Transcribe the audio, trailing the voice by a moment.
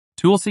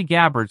Tulsi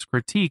Gabbard's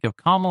critique of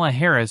Kamala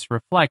Harris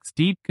reflects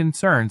deep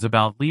concerns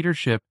about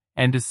leadership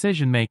and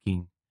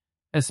decision-making,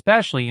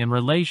 especially in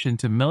relation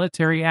to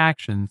military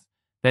actions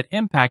that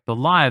impact the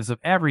lives of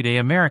everyday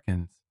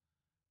Americans,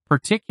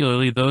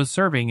 particularly those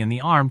serving in the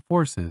armed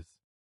forces.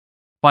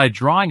 By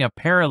drawing a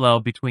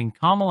parallel between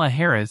Kamala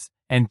Harris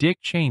and Dick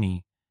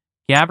Cheney,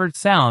 Gabbard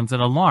sounds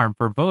an alarm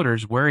for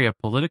voters wary of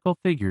political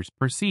figures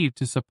perceived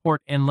to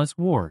support endless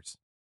wars.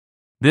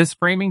 This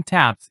framing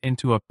taps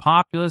into a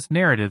populist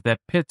narrative that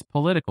pits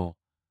political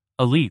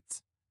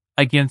elites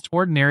against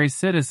ordinary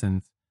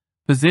citizens,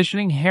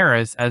 positioning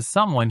Harris as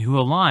someone who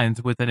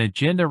aligns with an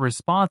agenda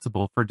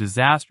responsible for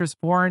disastrous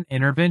foreign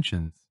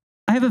interventions.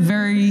 I have a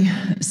very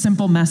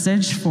simple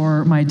message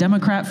for my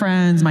Democrat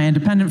friends, my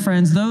independent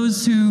friends,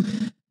 those who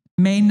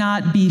may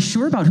not be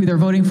sure about who they're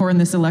voting for in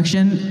this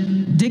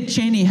election. Dick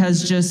Cheney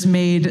has just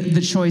made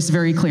the choice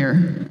very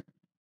clear.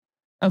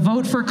 A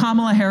vote for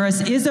Kamala Harris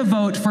is a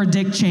vote for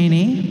Dick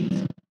Cheney,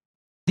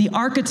 the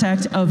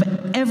architect of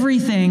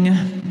everything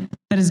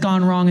that has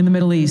gone wrong in the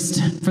Middle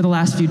East for the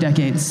last few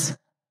decades.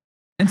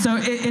 And so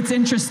it's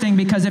interesting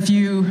because if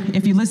you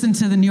listen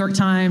to the New York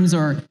Times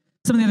or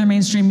some of the other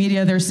mainstream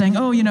media, they're saying,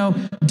 oh,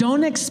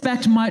 don't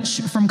expect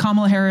much from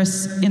Kamala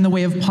Harris in the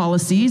way of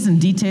policies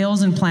and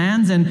details and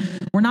plans, and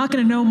we're not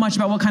going to know much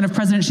about what kind of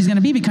president she's going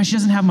to be because she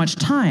doesn't have much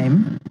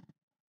time.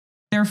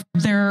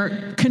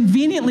 They're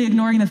conveniently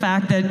ignoring the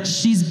fact that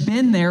she's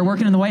been there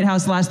working in the White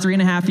House the last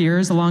 3.5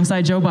 years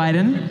alongside Joe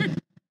Biden.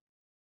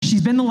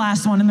 She's been the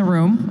last one in the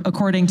room,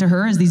 according to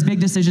her, as these big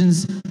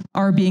decisions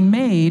are being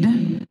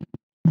made.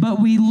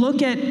 But we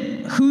look at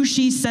who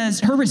she says,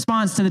 her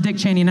response to the Dick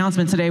Cheney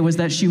announcement today was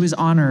that she was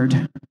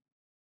honored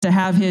to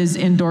have his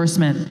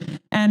endorsement.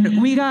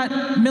 And we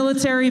got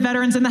military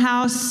veterans in the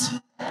House.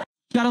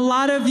 Got a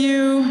lot of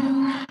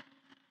you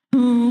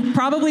who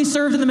probably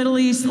served in the Middle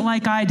East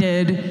like I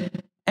did.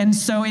 And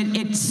so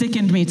it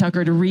sickened me,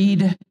 Tucker, to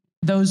read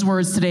those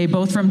words today,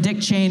 both from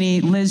Dick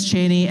Cheney, Liz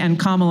Cheney, and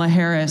Kamala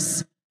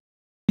Harris,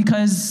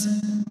 because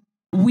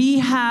we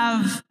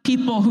have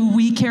people who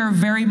we care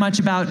very much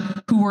about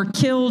who were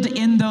killed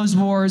in those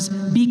wars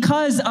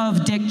because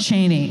of Dick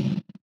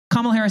Cheney.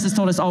 Kamala Harris has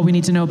told us all we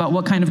need to know about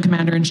what kind of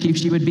commander-in-chief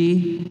she would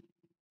be.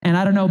 And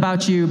I don't know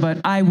about you, but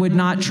I would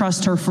not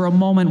trust her for a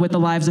moment with the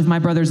lives of my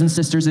brothers and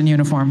sisters in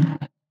uniform.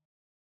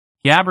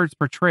 Gabbard's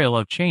portrayal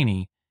of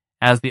Cheney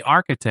as the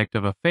architect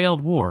of a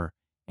failed war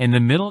in the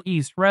Middle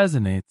East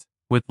resonates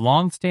with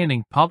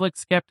long-standing public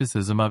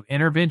skepticism of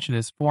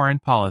interventionist foreign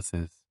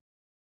policies.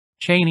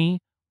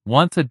 Cheney,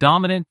 once a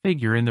dominant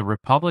figure in the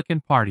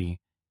Republican Party,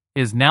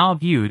 is now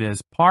viewed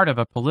as part of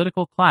a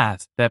political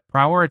class that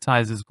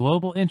prioritizes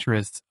global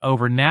interests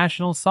over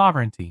national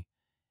sovereignty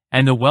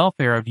and the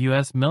welfare of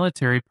U.S.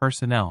 military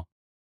personnel.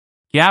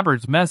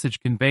 Gabbard's message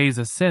conveys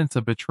a sense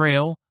of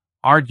betrayal,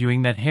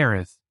 arguing that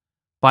Harris,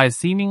 by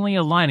seemingly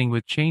aligning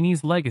with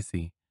Cheney's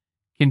legacy,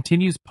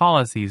 continues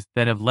policies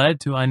that have led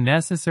to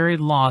unnecessary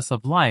loss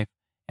of life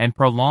and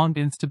prolonged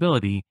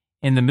instability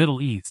in the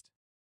Middle East.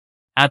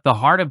 At the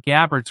heart of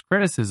Gabbard's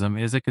criticism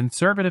is a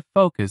conservative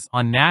focus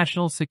on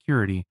national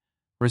security,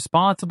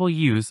 responsible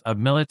use of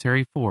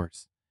military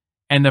force,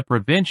 and the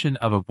prevention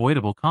of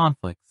avoidable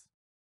conflicts.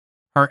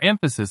 Her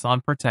emphasis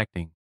on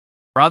protecting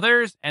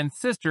brothers and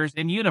sisters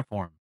in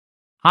uniform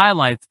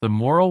highlights the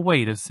moral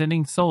weight of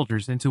sending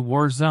soldiers into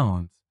war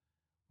zones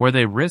where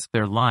they risk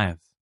their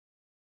lives.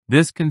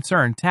 This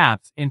concern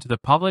taps into the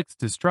public's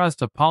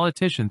distrust of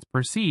politicians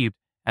perceived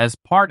as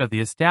part of the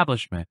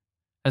establishment,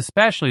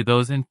 especially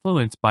those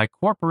influenced by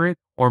corporate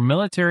or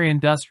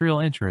military-industrial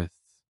interests.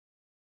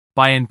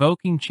 By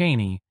invoking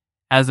Cheney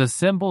as a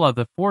symbol of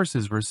the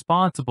forces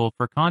responsible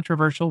for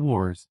controversial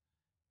wars,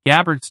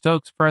 Gabbard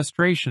stokes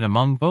frustration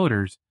among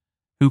voters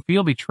who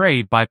feel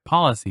betrayed by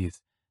policies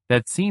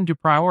that seem to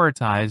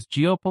prioritize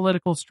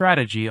geopolitical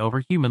strategy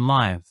over human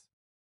lives.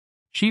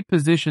 She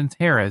positions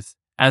Harris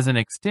as an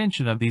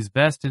extension of these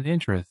vested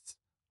interests,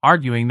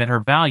 arguing that her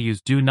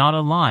values do not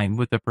align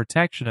with the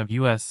protection of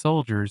U.S.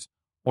 soldiers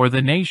or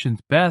the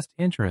nation's best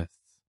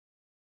interests.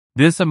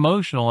 This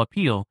emotional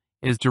appeal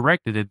is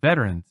directed at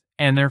veterans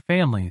and their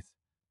families,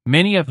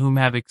 many of whom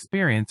have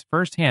experienced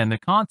firsthand the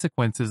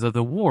consequences of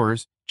the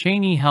wars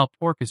Cheney helped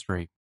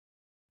orchestrate.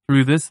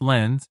 Through this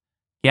lens,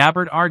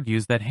 Gabbard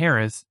argues that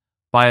Harris,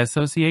 by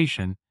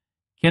association,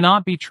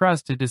 cannot be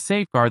trusted to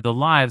safeguard the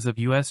lives of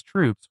U.S.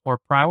 troops or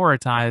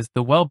prioritize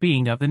the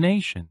well-being of the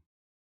nation.